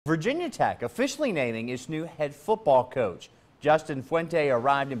Virginia Tech officially naming its new head football coach. Justin Fuente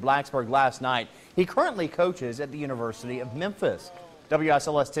arrived in Blacksburg last night. He currently coaches at the University of Memphis.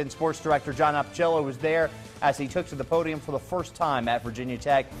 WSLS 10 Sports Director John Appicello was there as he took to the podium for the first time at Virginia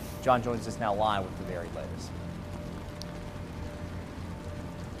Tech. John joins us now live with the very latest.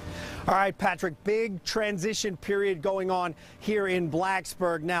 All right, Patrick, big transition period going on here in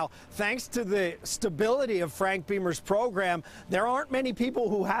Blacksburg. Now, thanks to the stability of Frank Beamer's program, there aren't many people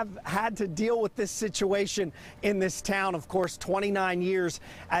who have had to deal with this situation in this town. Of course, 29 years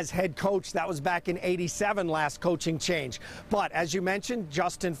as head coach. That was back in '87, last coaching change. But as you mentioned,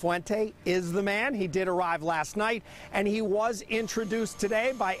 Justin Fuente is the man. He did arrive last night, and he was introduced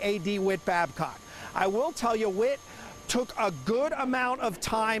today by A.D. Whit Babcock. I will tell you, Whit took a good amount of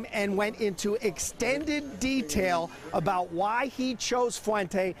time and went into extended detail about why he chose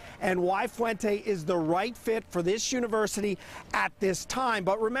Fuente and why Fuente is the right fit for this university at this time.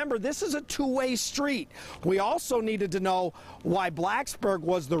 But remember, this is a two-way street. We also needed to know why Blacksburg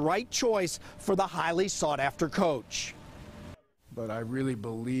was the right choice for the highly sought-after coach. But I really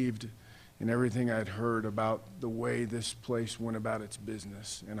believed in everything I'd heard about the way this place went about its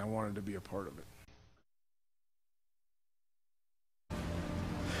business, and I wanted to be a part of it.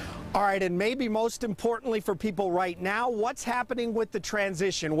 All right, and maybe most importantly for people right now, what's happening with the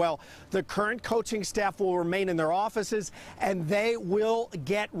transition? Well, the current coaching staff will remain in their offices, and they will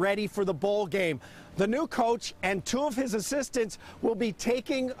get ready for the bowl game. The new coach and two of his assistants will be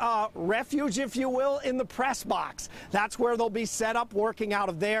taking refuge, if you will, in the press box. That's where they'll be set up, working out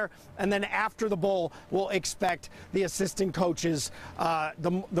of there. And then after the bowl, we'll expect the assistant coaches,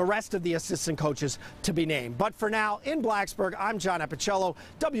 the rest of the assistant coaches to be named. But for now, in Blacksburg, I'm John Appicello,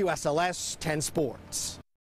 WSLS 10 Sports.